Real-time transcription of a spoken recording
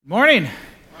Morning.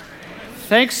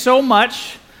 Thanks so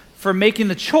much for making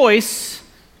the choice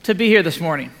to be here this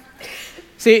morning.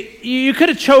 See, you could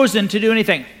have chosen to do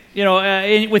anything.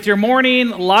 With your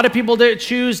morning, a lot of people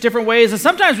choose different ways, and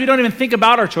sometimes we don't even think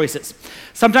about our choices.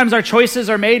 Sometimes our choices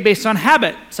are made based on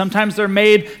habit. Sometimes they're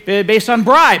made based on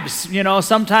bribes.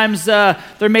 Sometimes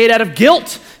they're made out of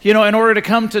guilt, in order to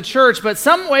come to church. But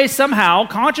some way, somehow,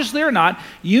 consciously or not,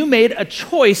 you made a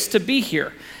choice to be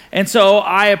here. And so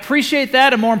I appreciate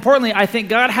that, and more importantly, I think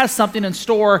God has something in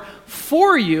store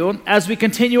for you as we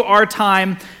continue our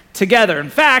time together. In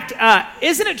fact,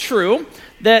 isn't it true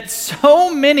that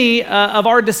so many of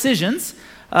our decisions,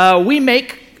 we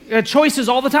make choices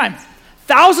all the time?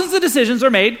 Thousands of decisions are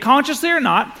made, consciously or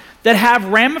not, that have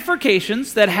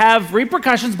ramifications, that have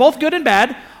repercussions, both good and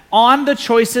bad, on the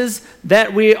choices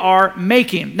that we are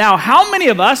making. Now, how many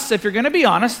of us, if you're going to be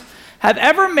honest, have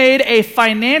ever made a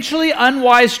financially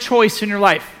unwise choice in your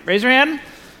life? Raise your hand.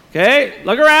 Okay,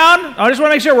 look around. I just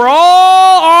want to make sure we're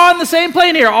all on the same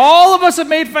plane here. All of us have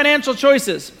made financial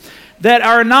choices that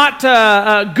are not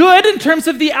good in terms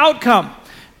of the outcome.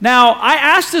 Now, I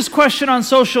asked this question on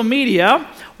social media.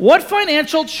 What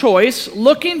financial choice,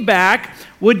 looking back,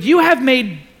 would you have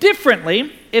made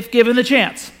differently if given the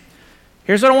chance?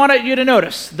 Here's what I want you to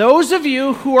notice. Those of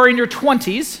you who are in your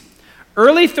 20s,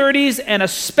 early 30s, and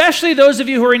especially those of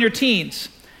you who are in your teens,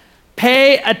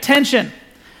 pay attention.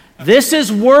 This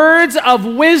is words of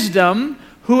wisdom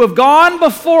who have gone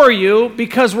before you,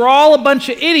 because we're all a bunch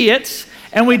of idiots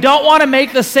and we don't want to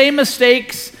make the same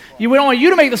mistakes. We don't want you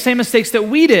to make the same mistakes that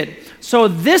we did. So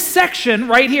this section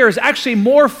right here is actually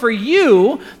more for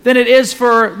you than it is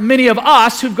for many of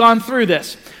us who've gone through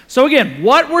this. So again,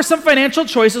 what were some financial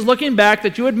choices looking back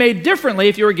that you had made differently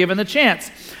if you were given the chance?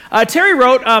 Terry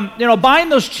wrote, buying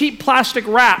those cheap plastic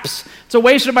wraps, it's a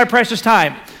waste of my precious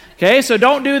time. Okay, so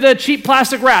don't do the cheap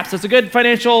plastic wraps. That's a good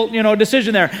financial,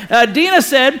 decision there. Dina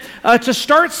said to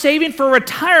start saving for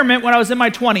retirement when I was in my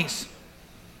 20s.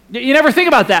 You never think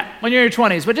about that when you're in your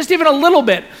 20s, but just even a little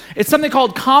bit. It's something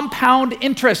called compound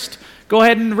interest. Go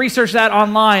ahead and research that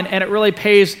online, and it really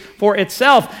pays for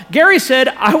itself. Gary said,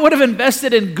 I would have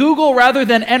invested in Google rather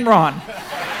than Enron.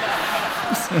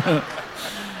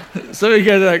 So you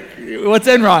guys are like, what's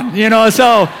Enron?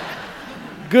 So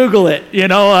Google it.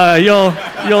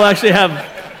 You'll actually have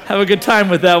a good time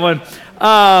with that one.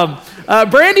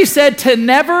 Brandy said to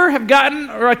never have gotten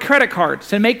a credit card,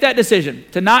 to make that decision,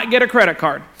 to not get a credit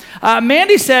card.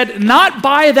 Mandy said not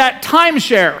buy that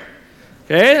timeshare.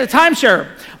 Okay, the timeshare.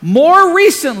 More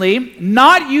recently,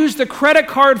 not use the credit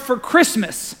card for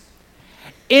Christmas.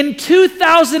 In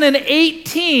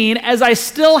 2018, as I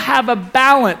still have a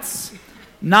balance.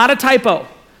 Not a typo.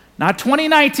 Not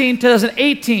 2019,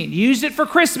 2018. Used it for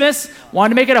Christmas, wanted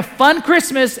to make it a fun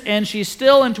Christmas, and she's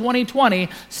still in 2020,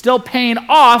 still paying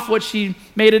off what she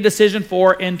made a decision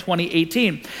for in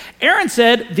 2018. Aaron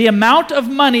said, the amount of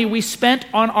money we spent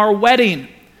on our wedding.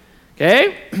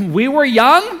 Okay? We were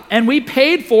young, and we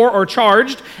paid for or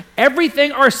charged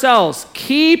everything ourselves.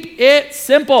 Keep it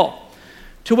simple.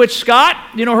 To which Scott,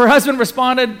 her husband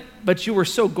responded, but you were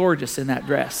so gorgeous in that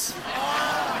dress.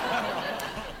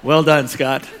 Well done,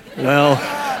 Scott. Well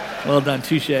done,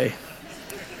 touche.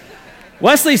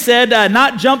 Wesley said,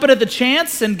 not jumping at the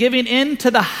chance and giving in to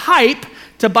the hype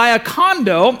to buy a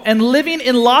condo and living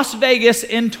in Las Vegas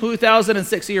in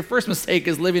 2006. So your first mistake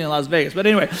is living in Las Vegas. But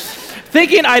anyway,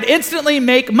 thinking I'd instantly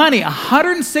make money.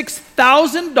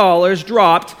 $106,000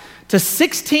 dropped to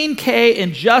 $16K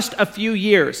in just a few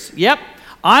years. Yep,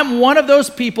 I'm one of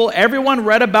those people everyone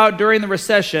read about during the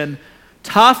recession.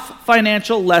 Tough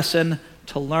financial lesson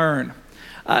to learn.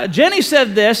 Jenny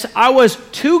said this, I was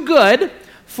too good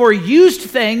for used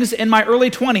things in my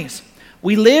early 20s.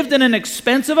 We lived in an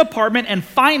expensive apartment and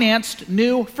financed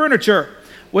new furniture.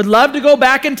 Would love to go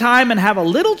back in time and have a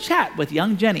little chat with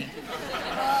young Jenny.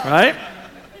 Right?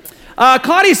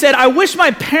 Claudia said, I wish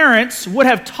my parents would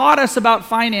have taught us about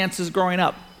finances growing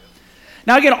up.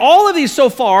 Now again, all of these so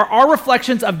far are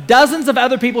reflections of dozens of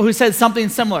other people who said something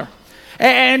similar.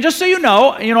 And just so you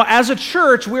know, as a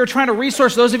church, we're trying to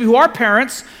resource those of you who are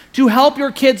parents to help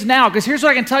your kids now. Because here's what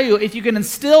I can tell you. If you can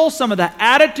instill some of the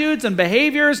attitudes and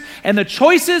behaviors and the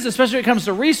choices, especially when it comes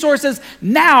to resources,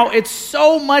 now it's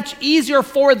so much easier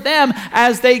for them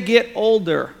as they get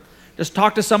older. Just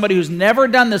talk to somebody who's never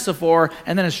done this before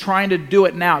and then is trying to do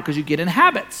it now, because you get in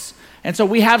habits. And so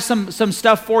we have some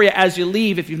stuff for you as you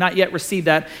leave if you've not yet received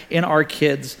that in our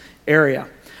kids' area.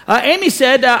 Amy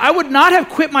said, I would not have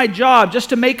quit my job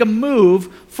just to make a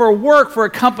move for work for a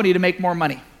company to make more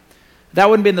money. That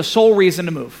wouldn't have been the sole reason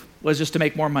to move. was just to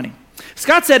make more money.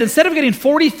 Scott said, instead of getting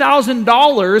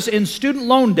 $40,000 in student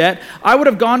loan debt, I would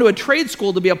have gone to a trade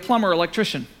school to be a plumber or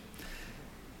electrician.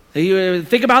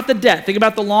 Think about the debt. Think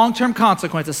about the long-term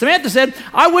consequences. Samantha said,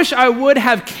 I wish I would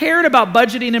have cared about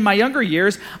budgeting in my younger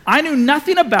years. I knew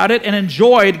nothing about it and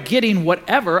enjoyed getting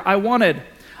whatever I wanted.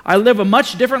 I live a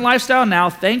much different lifestyle now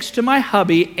thanks to my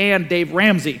hubby and Dave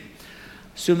Ramsey.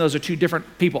 Assume those are two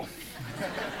different people.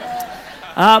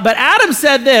 But Adam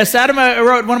said this. Adam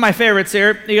wrote one of my favorites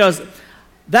here. He goes,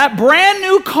 that brand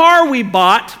new car we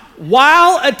bought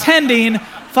while attending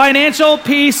Financial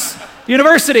Peace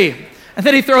University. And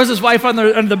then he throws his wife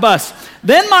under the bus.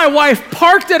 Then my wife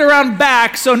parked it around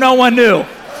back so no one knew.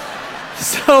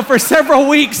 So for several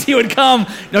weeks he would come,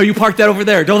 no, you parked that over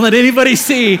there. Don't let anybody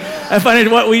see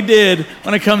what we did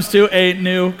when it comes to a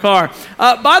new car.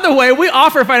 By the way, we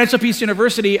offer Financial Peace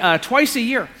University twice a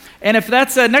year. And if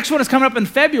that's next one is coming up in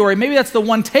February, maybe that's the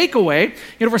one takeaway.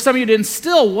 For some of you to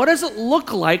instill, what does it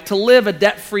look like to live a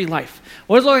debt-free life?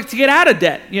 What does it look like to get out of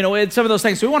debt? And some of those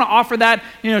things. So we want to offer that,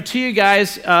 to you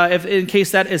guys, in case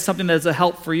that is something that's a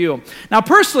help for you. Now,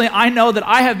 personally, I know that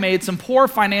I have made some poor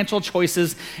financial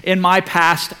choices in my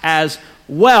past as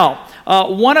well.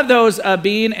 One of those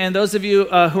being, and those of you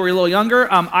who are a little younger,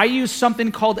 I use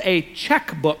something called a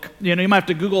checkbook. You might have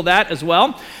to Google that as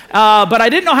well. But I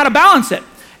didn't know how to balance it.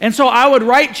 And so I would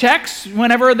write checks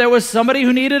whenever there was somebody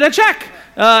who needed a check.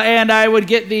 And I would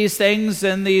get these things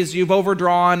and these you've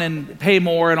overdrawn and pay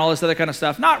more and all this other kind of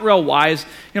stuff. Not real wise,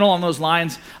 along those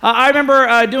lines. I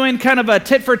remember doing kind of a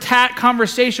tit-for-tat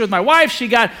conversation with my wife.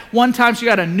 One time she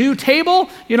got a new table,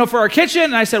 for our kitchen.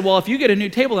 And I said, well, if you get a new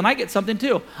table, then I get something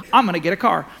too. I'm going to get a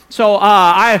car. So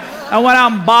I went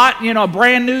out and bought, a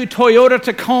brand new Toyota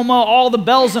Tacoma, all the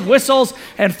bells and whistles.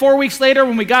 And 4 weeks later,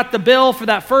 when we got the bill for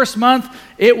that first month,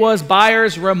 it was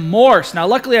buyer's remorse. Now,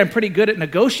 luckily, I'm pretty good at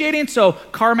negotiating, so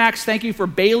CarMax, thank you for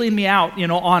bailing me out,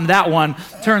 on that one.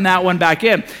 Turn that one back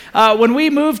in. When we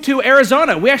moved to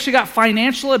Arizona, we actually got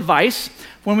financial advice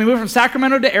when we moved from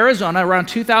Sacramento to Arizona around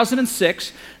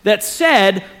 2006 that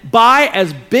said, buy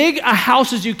as big a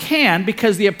house as you can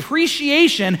because the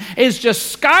appreciation is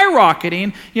just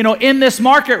skyrocketing, in this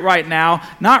market right now,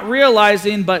 not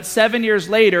realizing, but 7 years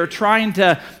later, trying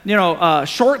to,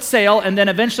 short sale and then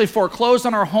eventually foreclose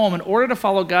on our home in order to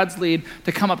follow God's lead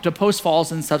to come up to Post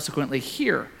Falls and subsequently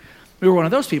here. We were one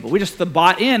of those people. We just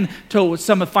bought into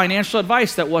some financial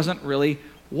advice that wasn't really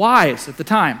wise at the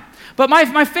time. But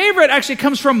my favorite actually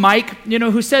comes from Mike,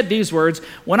 who said these words,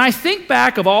 when I think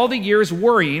back of all the years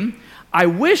worrying, I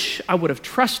wish I would have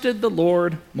trusted the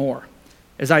Lord more,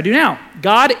 as I do now.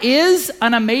 God is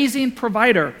an amazing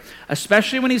provider,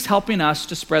 especially when he's helping us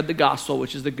to spread the gospel,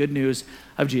 which is the good news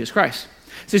of Jesus Christ.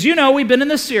 So as you know, we've been in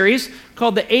this series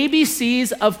called the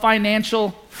ABCs of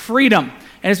Financial Freedom.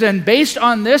 And it's been based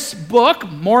on this book,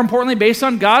 more importantly, based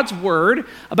on God's word,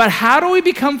 about how do we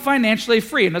become financially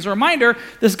free. And as a reminder,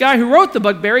 this guy who wrote the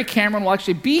book, Barry Cameron, will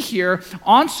actually be here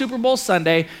on Super Bowl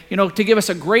Sunday, to give us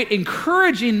a great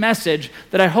encouraging message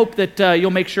that I hope that you'll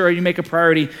make sure you make a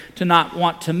priority to not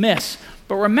want to miss.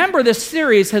 But remember, this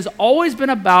series has always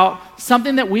been about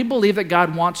something that we believe that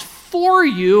God wants for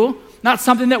you, not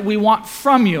something that we want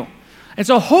from you. And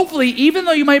so hopefully, even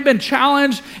though you might have been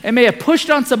challenged and may have pushed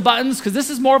on some buttons, because this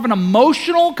is more of an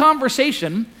emotional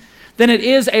conversation than it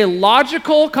is a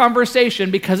logical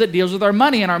conversation because it deals with our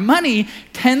money. And our money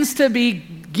tends to be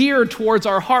geared towards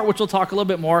our heart, which we'll talk a little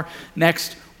bit more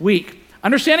next week.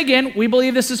 Understand again, we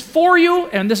believe this is for you,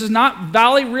 and this is not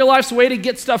Valley Real Life's way to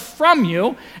get stuff from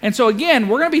you. And so again,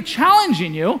 we're going to be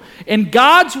challenging you in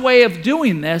God's way of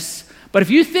doing this. But if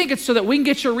you think it's so that we can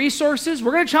get your resources,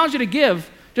 we're going to challenge you to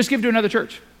give. Just give to another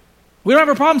church. We don't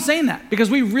have a problem saying that because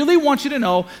we really want you to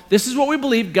know this is what we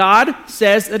believe God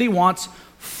says that he wants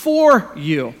for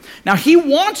you. Now, he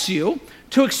wants you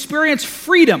to experience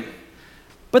freedom.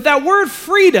 But that word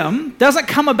freedom doesn't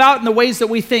come about in the ways that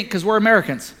we think because we're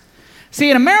Americans. See,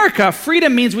 in America,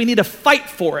 freedom means we need to fight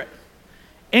for it.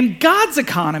 In God's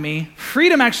economy,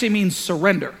 freedom actually means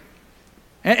surrender.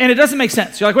 And it doesn't make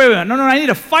sense. You're like, wait a minute, no, I need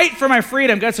to fight for my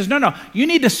freedom. God says, no, you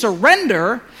need to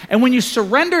surrender. And when you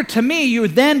surrender to me, you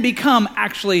then become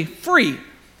actually free,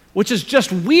 which is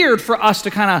just weird for us to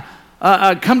kind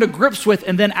of come to grips with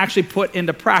and then actually put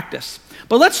into practice.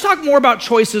 But let's talk more about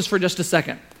choices for just a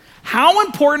second. How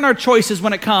important are choices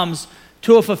when it comes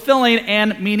to a fulfilling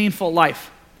and meaningful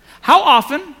life? How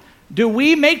often do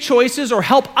we make choices or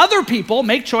help other people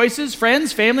make choices,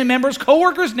 friends, family members,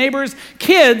 coworkers, neighbors,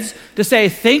 kids, to say,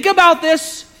 think about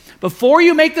this before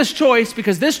you make this choice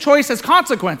because this choice has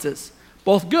consequences,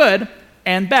 both good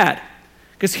and bad.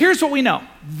 Because here's what we know.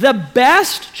 The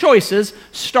best choices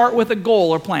start with a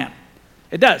goal or plan.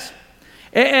 It does.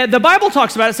 The Bible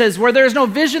talks about it, says, where there is no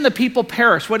vision, the people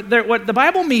perish. What the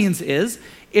Bible means is,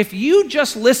 if you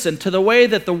just listen to the way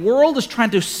that the world is trying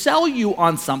to sell you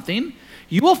on something,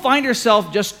 you will find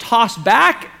yourself just tossed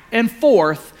back and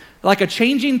forth like a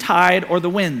changing tide or the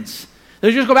winds.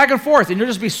 They'll just go back and forth, and you'll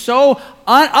just be so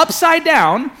upside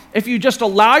down if you just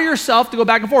allow yourself to go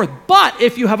back and forth. But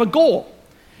if you have a goal,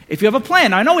 if you have a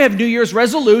plan. Now, I know we have New Year's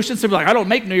resolutions. People are like, I don't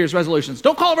make New Year's resolutions.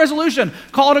 Don't call it a resolution.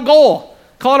 Call it a goal.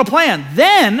 Call it a plan.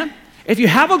 Then, if you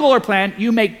have a goal or plan,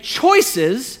 you make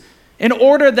choices in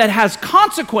order that has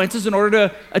consequences in order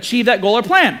to achieve that goal or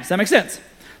plan. Does that make sense?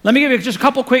 Let me give you just a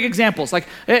couple quick examples. Like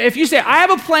if you say, I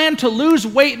have a plan to lose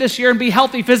weight this year and be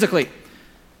healthy physically,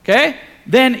 okay?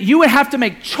 Then you would have to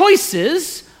make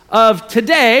choices of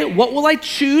today, what will I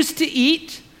choose to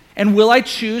eat and will I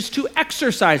choose to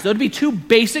exercise? Those would be two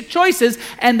basic choices,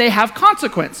 and they have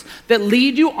consequence that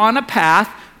lead you on a path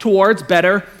towards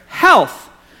better health.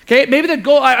 Okay, maybe the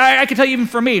goal, I can tell you even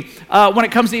for me, when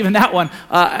it comes to even that one,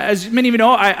 as many of you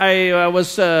know, I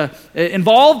was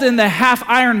involved in the half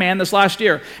Ironman this last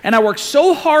year, and I worked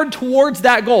so hard towards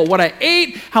that goal, what I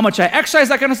ate, how much I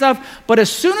exercised, that kind of stuff, but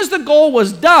as soon as the goal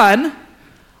was done,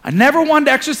 I never wanted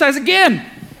to exercise again.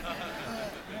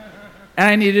 And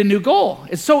I needed a new goal.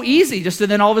 It's so easy just to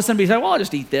then all of a sudden be like, well, I'll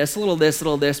just eat this, a little this, a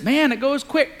little this. Man, it goes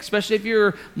quick, especially if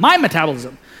you're my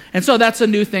metabolism. And so that's a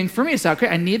new thing for me. It's okay,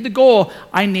 I need the goal,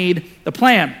 I need the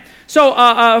plan.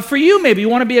 So for you, maybe you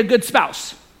want to be a good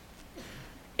spouse.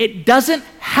 It doesn't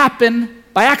happen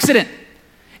by accident.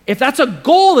 If that's a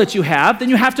goal that you have, then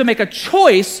you have to make a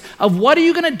choice of what are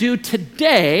you going to do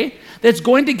today that's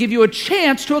going to give you a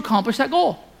chance to accomplish that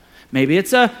goal. Maybe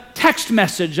it's a text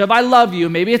message of I love you.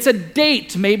 Maybe it's a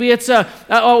date. Maybe it's a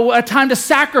time to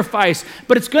sacrifice.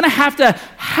 But it's going to have to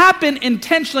happen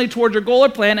intentionally towards your goal or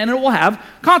plan, and it will have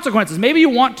consequences. Maybe you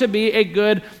want to be a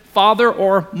good father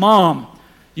or mom.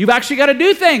 You've actually got to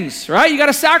do things, right? You got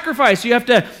to sacrifice. You have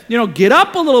to, get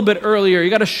up a little bit earlier. You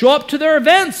got to show up to their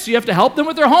events. You have to help them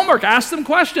with their homework, ask them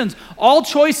questions. All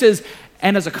choices.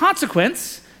 And as a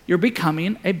consequence, you're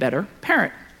becoming a better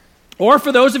parent. Or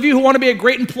for those of you who want to be a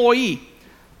great employee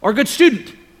or a good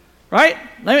student, right?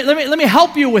 Let me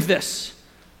help you with this.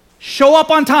 Show up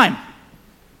on time,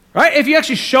 right? If you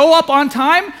actually show up on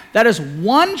time, that is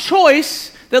one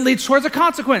choice that leads towards a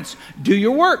consequence. Do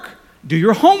your work. Do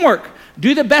your homework.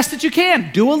 Do the best that you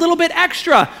can. Do a little bit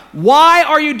extra. Why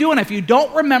are you doing it? If you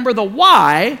don't remember the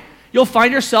why, you'll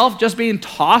find yourself just being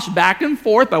tossed back and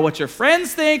forth by what your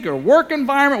friends think or work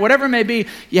environment, whatever it may be.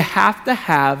 You have to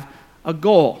have a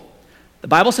goal. The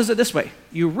Bible says it this way: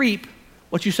 you reap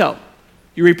what you sow.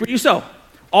 You reap what you sow.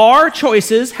 Our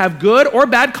choices have good or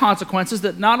bad consequences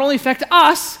that not only affect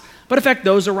us, but affect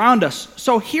those around us.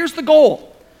 So here's the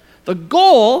goal. The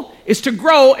goal is to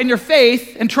grow in your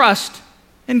faith and trust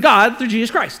in God through Jesus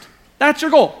Christ. That's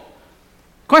your goal.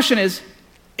 Question is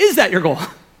that your goal?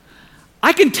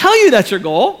 I can tell you that's your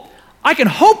goal. I can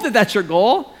hope that that's your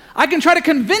goal. I can try to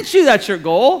convince you that's your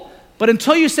goal. But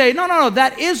until you say, no,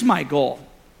 that is my goal.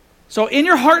 So in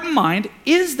your heart and mind,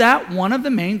 is that one of the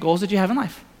main goals that you have in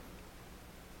life?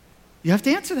 You have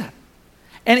to answer that.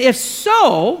 And if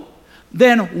so,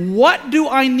 then what do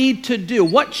I need to do?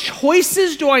 What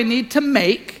choices do I need to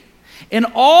make in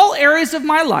all areas of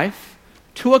my life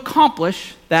to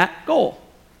accomplish that goal?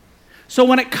 So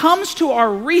when it comes to our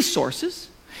resources,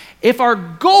 if our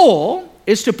goal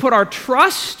is to put our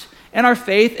trust and our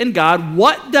faith in God,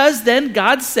 what does then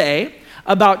God say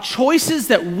about choices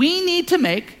that we need to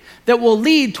make that will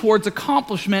lead towards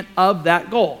accomplishment of that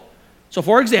goal? So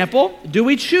for example, do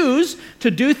we choose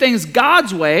to do things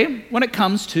God's way when it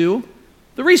comes to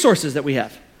the resources that we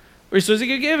have? Resources that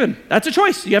get given. That's a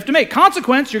choice you have to make.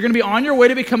 Consequence, you're going to be on your way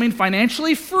to becoming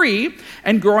financially free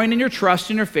and growing in your trust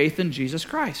and your faith in Jesus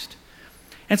Christ.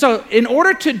 And so in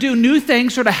order to do new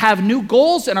things or to have new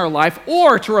goals in our life,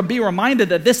 or to be reminded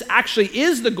that this actually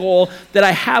is the goal that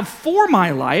I have for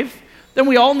my life, then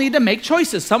we all need to make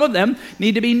choices. Some of them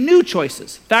need to be new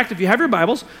choices. In fact, if you have your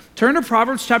Bibles, turn to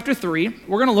Proverbs chapter 3.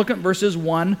 We're going to look at verses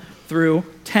 1 through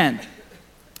 10.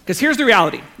 Because here's the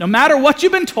reality. No matter what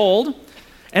you've been told,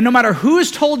 and no matter who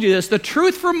has told you this, the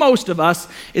truth for most of us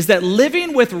is that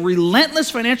living with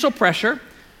relentless financial pressure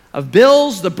of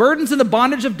bills, the burdens and the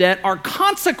bondage of debt are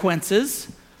consequences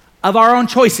of our own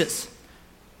choices.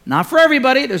 Not for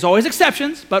everybody, there's always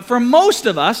exceptions, but for most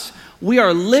of us, we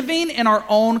are living in our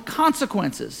own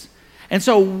consequences. And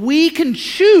so we can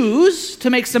choose to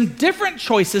make some different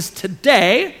choices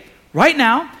today, right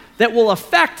now, that will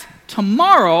affect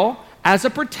tomorrow as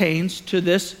it pertains to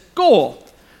this goal.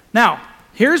 Now,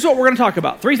 here's what we're going to talk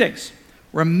about. 3 things.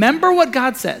 Remember what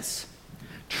God says.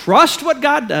 Trust what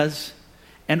God does.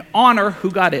 and honor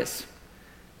who God is.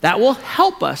 That will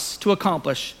help us to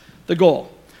accomplish the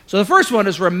goal. So the first one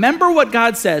is remember what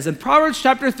God says. In Proverbs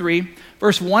chapter 3,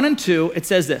 verse 1 and 2, it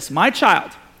says this, "My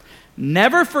child,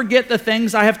 never forget the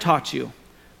things I have taught you.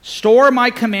 Store my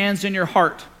commands in your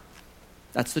heart."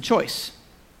 That's the choice.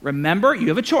 Remember, you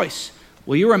have a choice.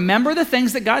 Will you remember the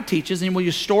things that God teaches, and will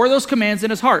you store those commands in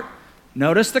his heart?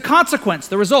 Notice the consequence,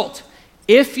 the result.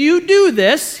 If you do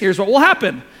this, here's what will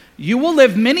happen. You will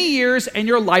live many years and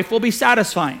your life will be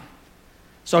satisfying.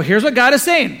 So here's what God is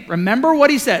saying. Remember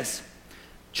what he says.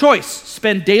 Choice.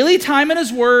 Spend daily time in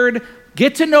his word.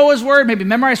 Get to know his word. Maybe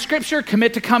memorize scripture.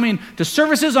 Commit to coming to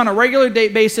services on a regular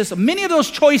basis. Many of those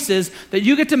choices that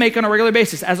you get to make on a regular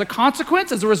basis. As a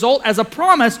consequence, as a result, as a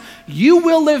promise, you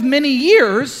will live many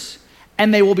years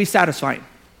and they will be satisfying.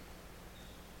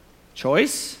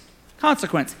 Choice.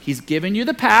 Consequence. He's given you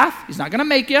the path. He's not going to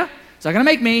make you. He's not going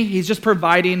to make me. He's just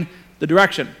providing the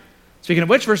direction. Speaking of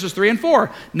which, verses 3 and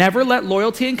 4. Never let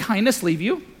loyalty and kindness leave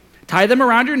you. Tie them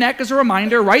around your neck as a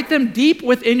reminder. Write them deep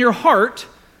within your heart.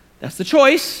 That's the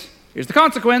choice. Here's the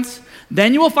consequence.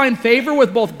 Then you will find favor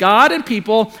with both God and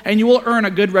people, and you will earn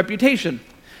a good reputation.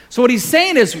 So what he's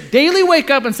saying is daily wake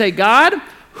up and say, God,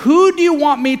 who do you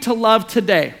want me to love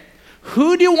today?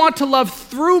 Who do you want to love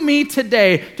through me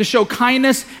today to show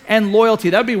kindness and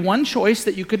loyalty? That would be one choice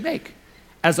that you could make.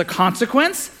 As a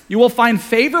consequence, you will find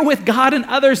favor with God and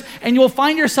others, and you will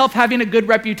find yourself having a good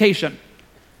reputation.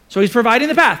 So he's providing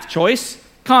the path. Choice,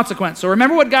 consequence. So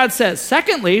remember what God says.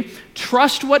 Secondly,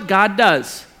 trust what God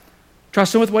does.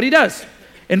 Trust him with what he does.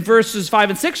 In verses 5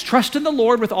 and 6, trust in the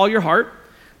Lord with all your heart.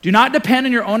 Do not depend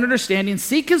on your own understanding.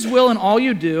 Seek his will in all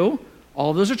you do. All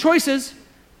of those are choices.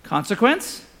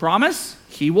 Consequence, promise,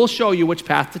 he will show you which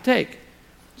path to take.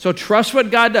 So trust what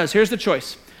God does. Here's the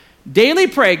choice. Daily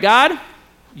pray, God,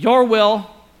 your will,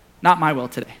 not my will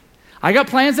today. I got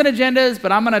plans and agendas,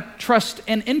 but I'm going to trust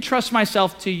and entrust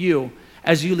myself to you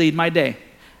as you lead my day.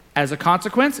 As a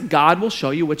consequence, God will show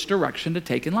you which direction to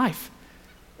take in life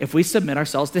if we submit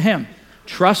ourselves to him.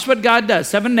 Trust what God does.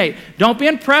 7 and 8. Don't be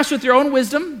impressed with your own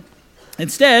wisdom.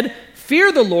 Instead,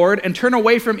 fear the Lord and turn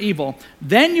away from evil.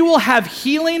 Then you will have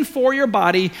healing for your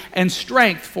body and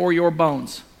strength for your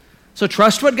bones. So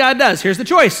trust what God does. Here's the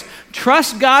choice.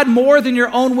 Trust God more than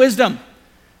your own wisdom.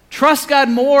 Trust God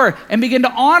more and begin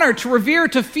to honor, to revere,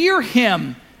 to fear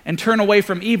him and turn away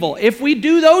from evil. If we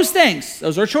do those things,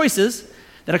 those are choices,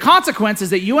 then a consequence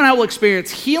is that you and I will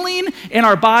experience healing in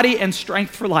our body and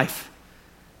strength for life.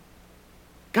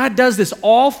 God does this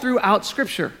all throughout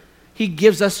Scripture. He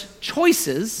gives us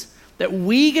choices that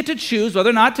we get to choose whether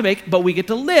or not to make, but we get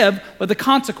to live with the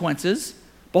consequences,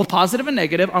 both positive and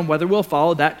negative, on whether we'll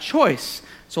follow that choice.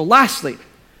 So lastly,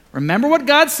 remember what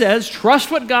God says,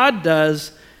 trust what God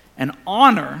does, and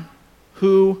honor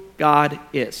who God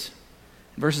is.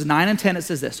 In verses 9 and 10, it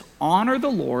says this, honor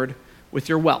the Lord with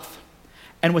your wealth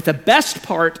and with the best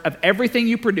part of everything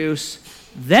you produce.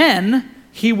 Then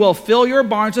he will fill your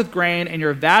barns with grain and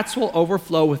your vats will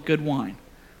overflow with good wine.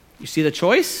 You see the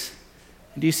choice?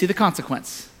 And do you see the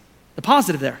consequence? The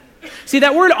positive there. See,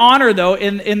 that word honor, though,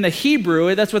 in the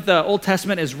Hebrew, that's what the Old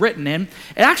Testament is written in,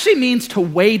 it actually means to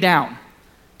weigh down.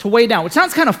 To weigh down, which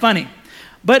sounds kind of funny.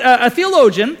 But a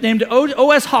theologian named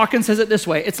O.S. Hawkins says it this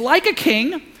way. It's like a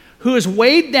king who is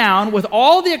weighed down with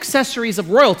all the accessories of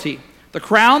royalty. The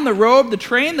crown, the robe, the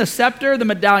train, the scepter, the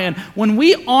medallion. When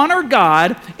we honor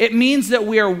God, it means that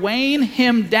we are weighing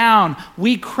him down.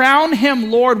 We crown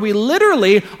him Lord. We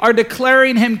literally are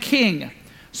declaring him king.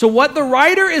 So what the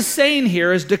writer is saying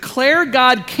here is declare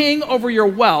God king over your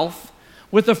wealth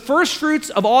with the first fruits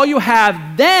of all you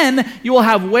have. Then you will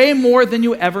have way more than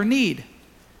you ever need.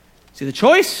 See the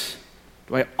choice?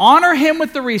 Do I honor him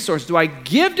with the resource? Do I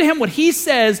give to him what he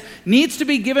says needs to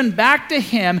be given back to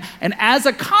him? And as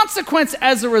a consequence,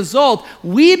 as a result,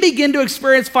 we begin to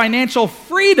experience financial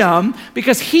freedom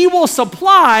because he will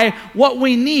supply what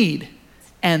we need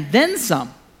and then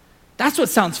some. That's what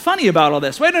sounds funny about all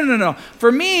this. Wait, no.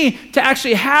 For me to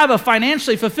actually have a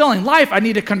financially fulfilling life, I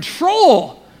need to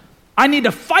control. I need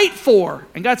to fight for.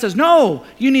 And God says, no,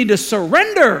 you need to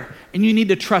surrender. And you need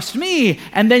to trust me,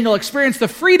 and then you'll experience the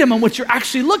freedom in which you're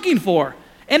actually looking for.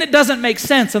 And it doesn't make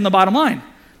sense on the bottom line.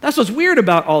 That's what's weird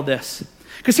about all this.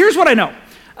 Because here's what I know.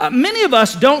 Many of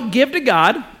us don't give to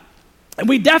God, and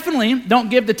we definitely don't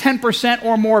give the 10%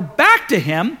 or more back to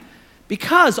him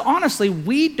because, honestly,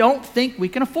 we don't think we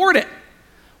can afford it.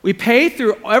 We pay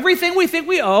through everything we think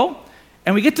we owe,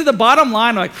 and we get to the bottom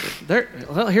line, like,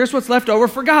 here's what's left over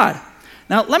for God.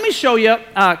 Now, let me show you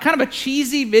kind of a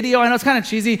cheesy video. I know it's kind of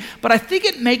cheesy, but I think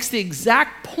it makes the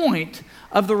exact point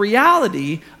of the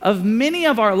reality of many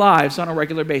of our lives on a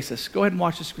regular basis. Go ahead and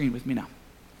watch the screen with me now.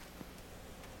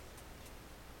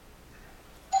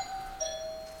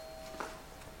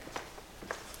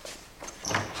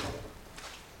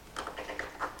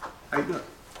 How you doing?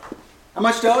 How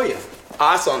much do I owe you?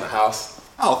 It's on the house.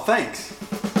 Oh, thanks.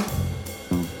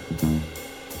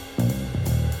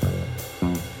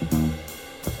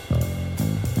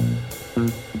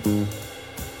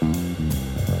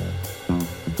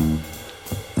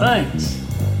 Thanks.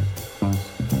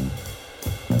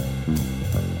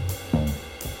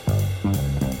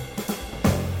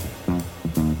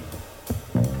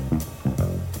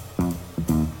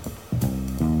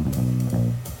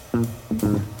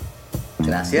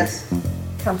 Gracias.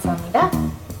 감사합니다.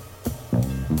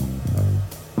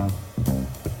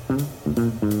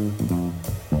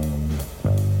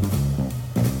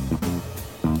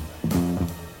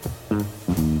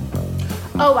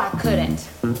 Oh, I couldn't.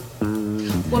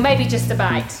 Well, maybe just a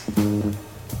bite.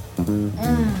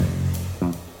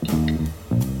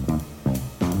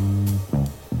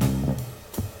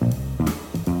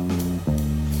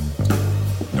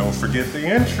 Don't forget the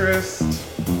interest.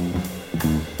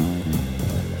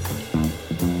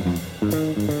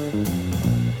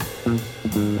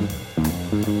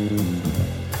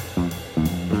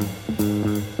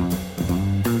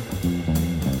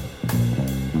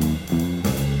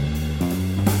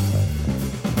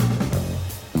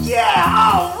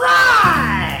 Yeah, all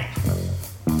right!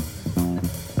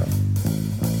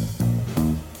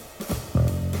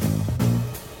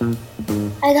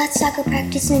 I got soccer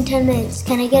practice in 10 minutes.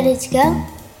 Can I get it to go?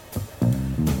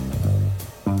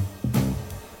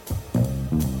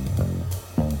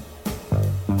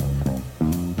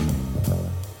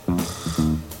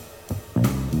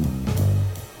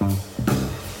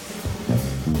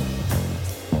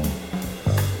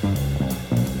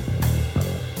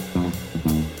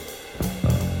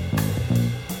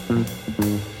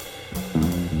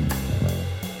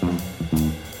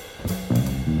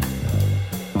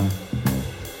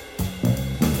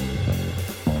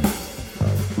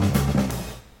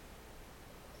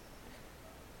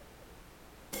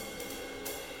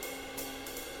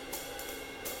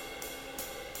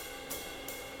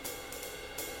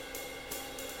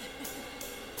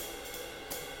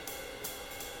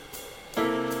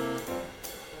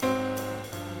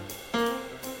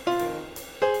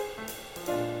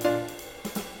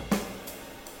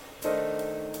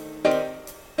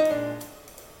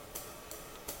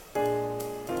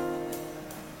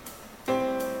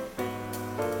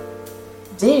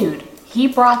 Dude, he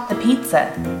brought the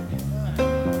pizza.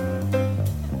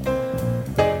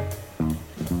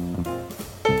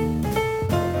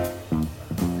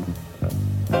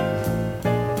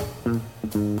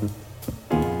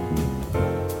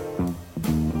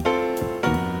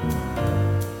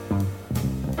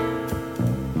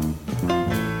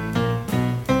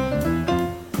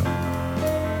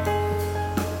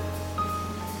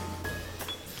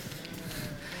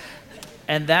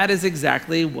 And that is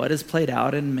exactly what is played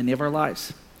out in many of our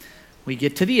lives. We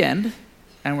get to the end,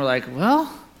 and we're like,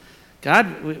 well,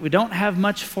 God, we don't have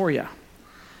much for you.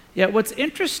 Yet what's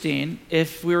interesting,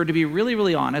 if we were to be really,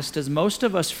 really honest, is most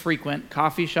of us frequent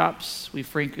coffee shops, we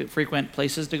frequent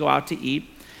places to go out to eat,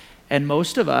 and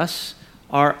most of us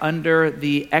are under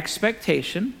the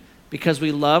expectation, because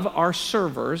we love our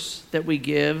servers, that we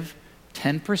give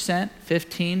 10%,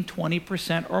 15,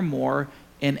 20% or more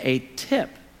in a tip.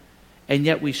 And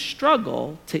yet we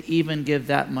struggle to even give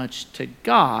that much to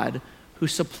God, who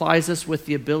supplies us with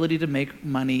the ability to make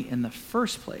money in the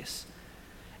first place.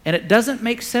 And it doesn't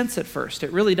make sense at first.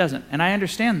 It really doesn't. And I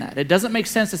understand that. It doesn't make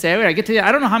sense to say, oh, I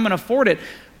don't know how I'm going to afford it.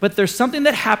 But there's something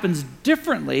that happens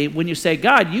differently when you say,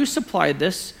 God, you supplied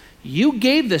this. You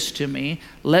gave this to me.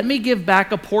 Let me give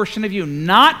back a portion of you.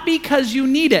 Not because you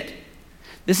need it.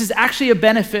 This is actually a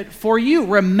benefit for you.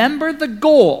 Remember the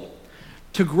goal.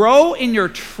 To grow in your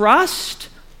trust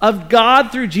of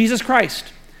God through Jesus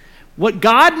Christ. What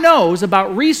God knows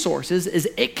about resources is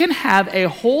it can have a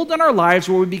hold on our lives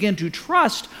where we begin to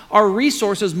trust our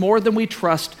resources more than we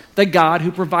trust the God who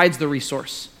provides the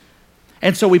resource.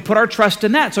 And so we put our trust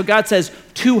in that. So God says,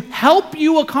 to help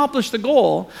you accomplish the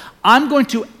goal, I'm going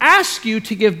to ask you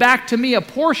to give back to me a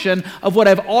portion of what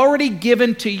I've already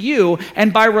given to you.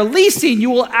 And by releasing, you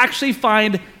will actually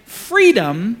find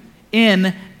freedom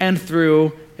in and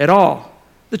through it all.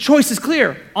 The choice is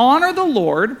clear. Honor the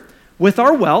Lord with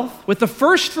our wealth, with the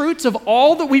first fruits of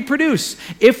all that we produce.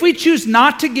 If we choose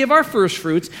not to give our first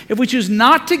fruits, if we choose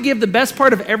not to give the best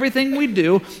part of everything we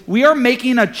do, we are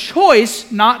making a choice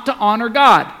not to honor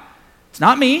God. It's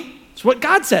not me. It's what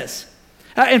God says.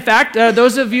 In fact,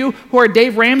 those of you who are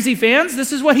Dave Ramsey fans,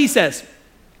 this is what he says.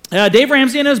 Dave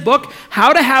Ramsey in his book,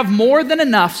 How to Have More Than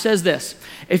Enough, says this.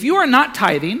 If you are not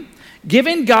tithing,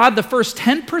 giving God the first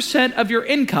 10% of your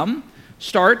income,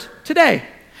 start today.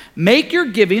 Make your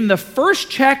giving the first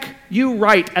check you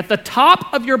write at the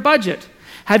top of your budget.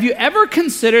 Have you ever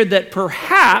considered that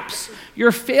perhaps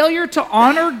your failure to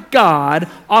honor God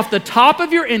off the top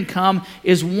of your income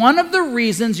is one of the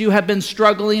reasons you have been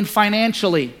struggling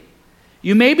financially?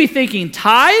 You may be thinking,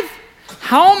 tithe?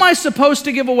 How am I supposed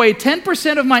to give away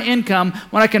 10% of my income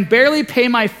when I can barely pay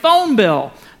my phone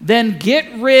bill? Then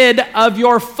get rid of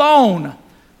your phone,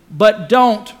 but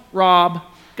don't rob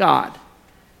God.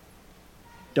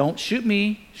 Don't shoot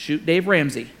me, shoot Dave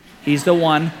Ramsey. He's the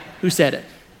one who said it.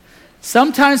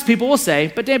 Sometimes people will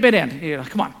say, but Dan,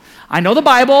 come on. I know the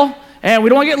Bible, and we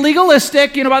don't want to get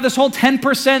legalistic, about this whole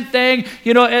 10% thing.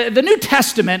 The New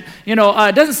Testament,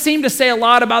 doesn't seem to say a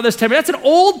lot about this 10%. That's an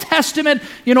Old Testament,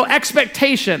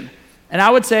 expectation. And I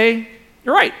would say,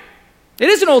 you're right. It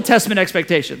is an Old Testament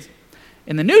expectation.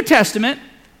 In the New Testament,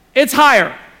 it's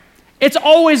higher. It's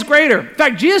always greater. In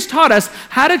fact, Jesus taught us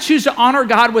how to choose to honor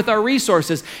God with our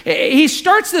resources. He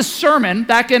starts this sermon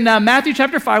back in Matthew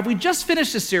chapter 5. We just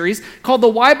finished a series called The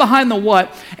Why Behind the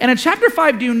What. And in chapter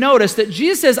 5, do you notice that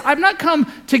Jesus says, I've not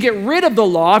come to get rid of the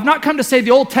law. I've not come to say the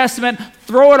Old Testament,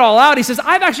 throw it all out. He says,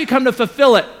 I've actually come to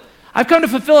fulfill it. I've come to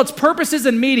fulfill its purposes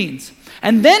and meanings.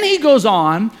 And then he goes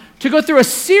on to go through a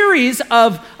series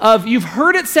of you've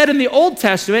heard it said in the Old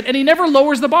Testament, and he never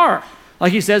lowers the bar.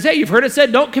 Like he says, hey, you've heard it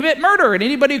said, don't commit murder, and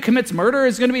anybody who commits murder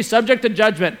is going to be subject to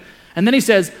judgment. And then he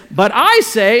says, but I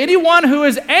say anyone who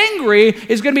is angry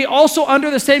is going to be also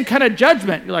under the same kind of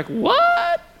judgment. You're like,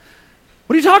 what?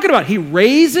 What are you talking about? He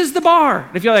raises the bar.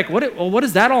 And if you're like, what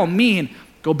does that all mean?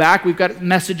 Go back. We've got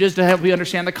messages to help you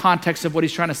understand the context of what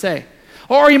he's trying to say.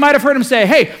 Or you might have heard him say,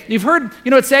 hey, you've heard,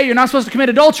 it say you're not supposed to commit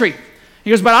adultery. He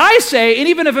goes, but I say, and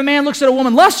even if a man looks at a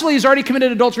woman lustfully, he's already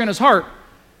committed adultery in his heart.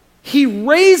 He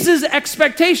raises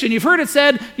expectation. You've heard it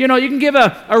said, you can give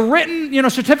a written,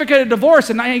 certificate of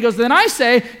divorce. And he goes, then I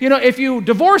say, if you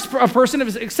divorce a person,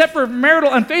 except for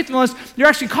marital unfaithfulness, you're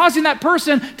actually causing that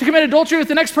person to commit adultery with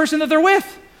the next person that they're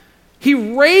with. He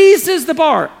raises the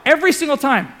bar every single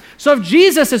time. So if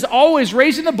Jesus is always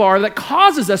raising the bar that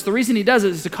causes us, the reason he does it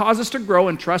is to cause us to grow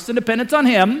in trust and dependence on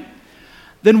him,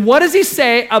 then what does he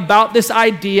say about this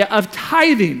idea of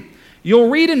tithing? You'll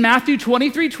read in Matthew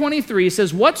 23:23, it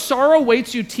says, what sorrow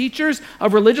awaits you teachers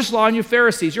of religious law and you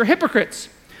Pharisees? You're hypocrites.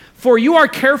 For you are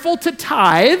careful to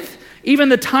tithe, even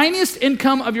the tiniest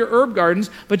income of your herb gardens,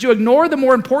 but you ignore the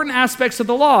more important aspects of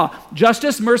the law,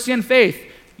 justice, mercy, and faith.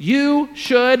 You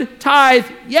should tithe,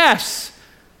 yes.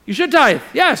 You should tithe,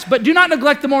 yes, but do not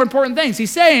neglect the more important things. He's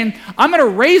saying, I'm going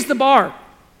to raise the bar.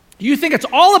 You think it's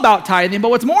all about tithing, but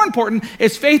what's more important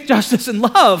is faith, justice, and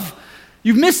love.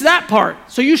 You've missed that part.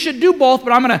 So you should do both,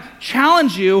 but I'm going to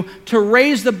challenge you to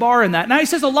raise the bar in that. Now he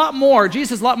says a lot more. Jesus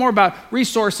says a lot more about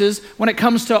resources when it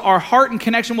comes to our heart and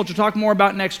connection, which we'll talk more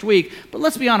about next week. But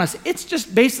let's be honest, it's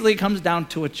just basically comes down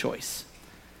to a choice.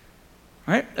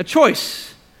 All right? A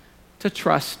choice to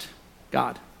trust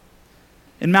God.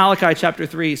 In Malachi chapter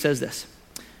 3, he says this.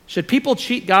 Should people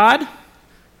cheat God?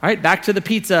 All right, back to the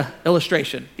pizza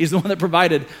illustration. He's the one that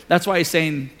provided. That's why he's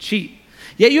saying cheat.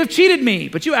 Yet you have cheated me.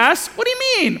 But you ask, what do you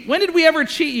mean? When did we ever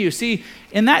cheat you? See,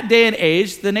 in that day and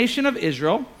age, the nation of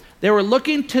Israel, they were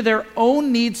looking to their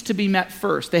own needs to be met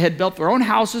first. They had built their own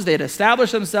houses. They had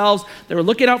established themselves. They were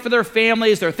looking out for their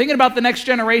families. They were thinking about the next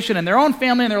generation and their own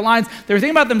family and their lines. They were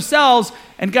thinking about themselves.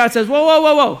 And God says,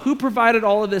 whoa. Who provided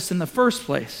all of this in the first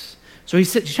place? So he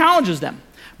challenges them.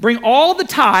 Bring all the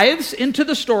tithes into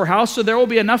the storehouse so there will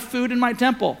be enough food in my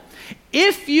temple.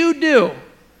 If you do,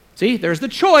 see, there's the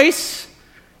choice.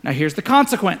 Now here's the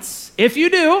consequence. If you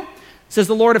do, says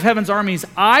the Lord of heaven's armies,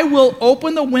 I will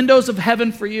open the windows of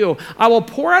heaven for you. I will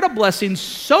pour out a blessing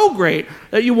so great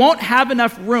that you won't have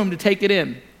enough room to take it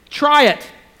in. Try it.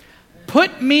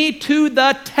 Put me to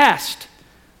the test.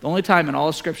 The only time in all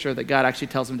of Scripture that God actually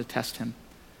tells him to test him.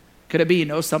 Could it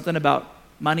be something about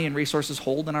money and resources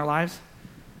hold in our lives?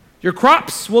 Your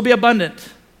crops will be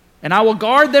abundant, and I will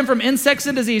guard them from insects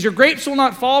and disease. Your grapes will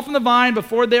not fall from the vine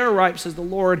before they are ripe, says the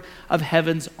Lord of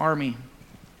heaven's army.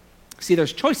 See,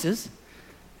 there's choices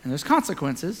and there's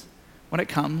consequences when it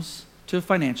comes to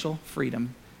financial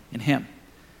freedom in him.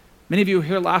 Many of you were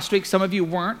here last week, some of you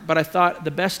weren't, but I thought the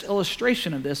best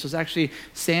illustration of this was actually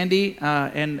Sandy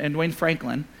and Dwayne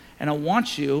Franklin. And I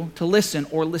want you to listen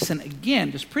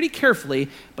again, just pretty carefully,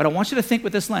 but I want you to think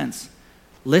with this lens.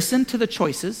 Listen to the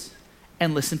choices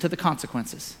and listen to the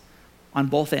consequences on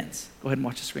both ends. Go ahead and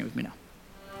watch the screen with me now.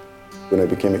 When I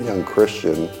became a young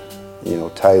Christian,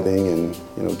 tithing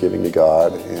and, giving to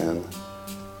God, and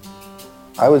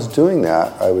I was doing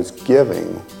that. I was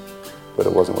giving, but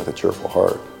it wasn't with a cheerful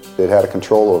heart. It had a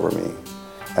control over me,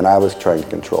 and I was trying to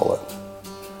control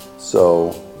it. So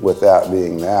with that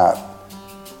being that,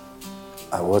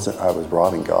 I was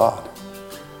robbing God.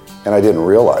 And I didn't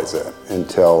realize it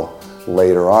until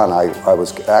later on. I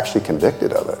was actually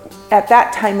convicted of it. At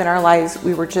that time in our lives,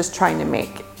 we were just trying to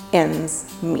make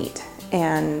ends meet.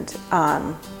 And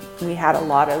we had a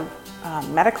lot of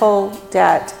medical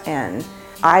debt, and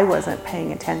I wasn't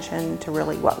paying attention to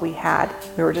really what we had.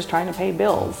 We were just trying to pay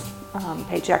bills,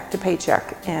 paycheck to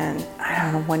paycheck. And I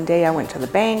don't know, one day I went to the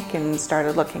bank and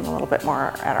started looking a little bit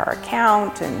more at our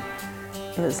account, and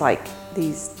it was like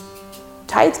these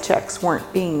tithe checks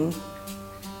weren't being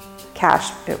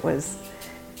cashed. It was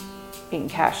being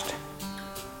cashed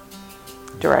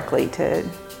directly to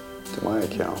my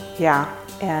account. Yeah,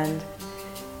 and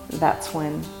that's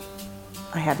when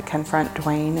I had to confront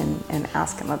Dwayne and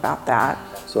ask him about that.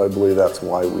 So I believe that's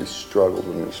why we struggled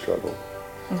when we struggled.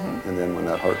 And then when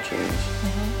that heart change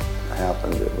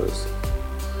happened, it was,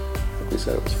 like we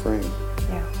said, it was freeing.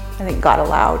 Yeah, I think God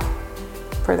allowed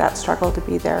for that struggle to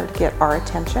be there to get our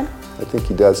attention. I think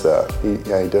he does that. He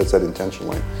does that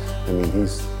intentionally. I mean,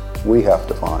 we have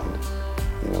to find,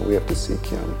 we have to seek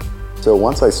him. So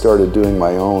once I started doing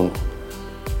my own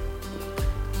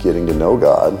getting to know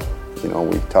God,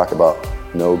 we talk about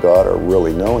know God or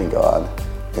really knowing God,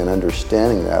 and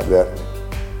understanding that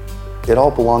it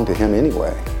all belonged to him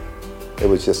anyway. It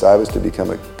was just I was to become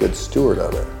a good steward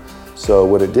of it. So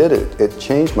what it did, it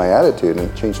changed my attitude and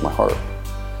it changed my heart.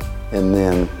 And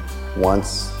then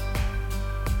once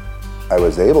I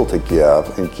was able to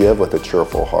give with a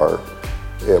cheerful heart,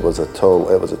 it was a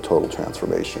total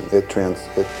transformation. It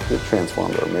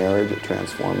transformed our marriage. It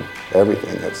transformed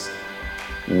everything.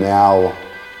 Now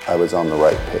I was on the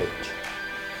right page,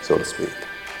 so to speak.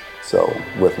 So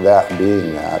with that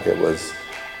being that, it was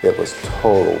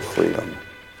total freedom.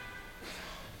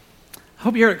 I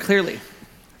hope you hear it clearly.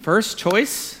 First,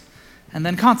 choice, and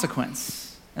then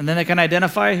consequence. And then they can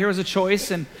identify, here was a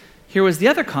choice, and here was the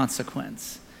other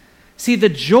consequence. See, the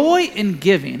joy in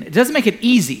giving, it doesn't make it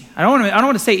easy. I don't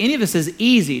want to say any of this is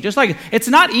easy. Just like it's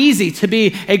not easy to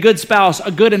be a good spouse,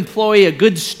 a good employee, a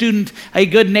good student, a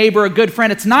good neighbor, a good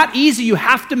friend. It's not easy. You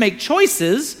have to make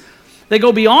choices that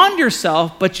go beyond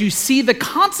yourself, but you see the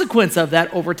consequence of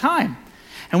that over time.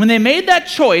 And when they made that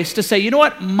choice to say, you know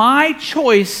what, my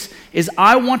choice is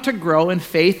I want to grow in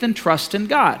faith and trust in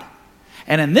God.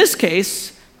 And in this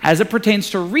case, as it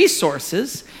pertains to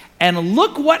resources, and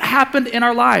look what happened in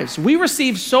our lives. We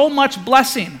received so much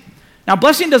blessing. Now,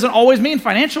 blessing doesn't always mean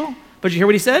financial, but you hear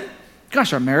what he said?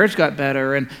 Gosh, our marriage got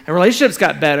better, and relationships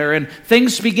got better, and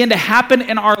things begin to happen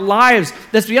in our lives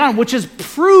that's beyond, which is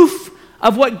proof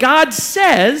of what God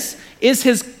says is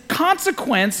his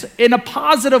consequence in a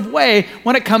positive way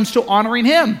when it comes to honoring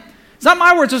him. It's not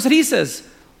my words, it's what he says.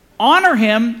 Honor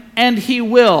him, and he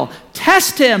will.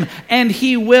 Test him, and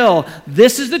he will.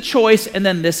 This is the choice, and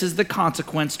then this is the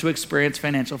consequence to experience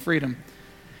financial freedom.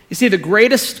 You see, the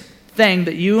greatest thing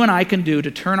that you and I can do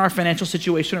to turn our financial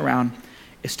situation around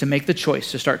is to make the choice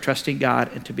to start trusting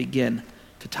God and to begin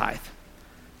to tithe.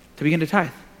 To begin to tithe.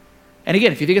 And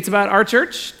again, if you think it's about our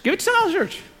church, give it to some other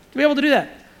church to be able to do that.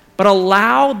 But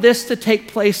allow this to take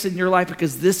place in your life,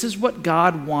 because this is what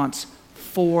God wants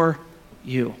for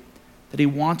you, that he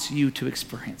wants you to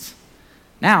experience.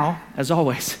 Now, as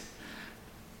always,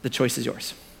 the choice is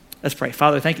yours. Let's pray.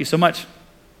 Father, thank you so much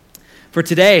for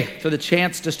today, for the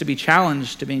chance just to be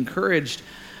challenged, to be encouraged.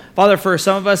 Father, for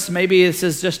some of us, maybe this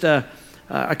is just a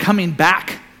coming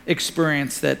back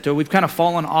experience that we've kind of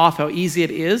fallen off how easy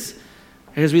it is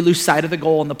because we lose sight of the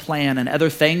goal and the plan, and other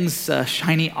things,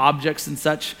 shiny objects and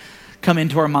such, come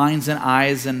into our minds and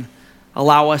eyes and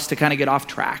allow us to kind of get off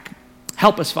track.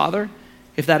 Help us, Father,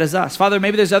 if that is us. Father,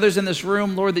 maybe there's others in this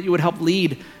room, Lord, that you would help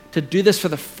lead to do this for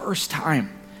the first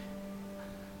time.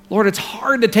 Lord, it's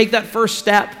hard to take that first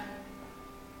step,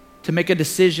 to make a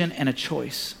decision and a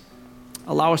choice.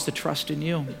 Allow us to trust in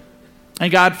you.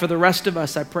 And God, for the rest of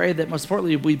us, I pray that most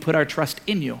importantly, we put our trust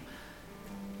in you.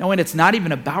 Knowing it's not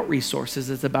even about resources,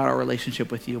 it's about our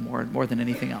relationship with you more than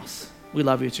anything else. We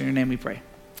love you. It's in your name we pray.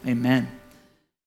 Amen.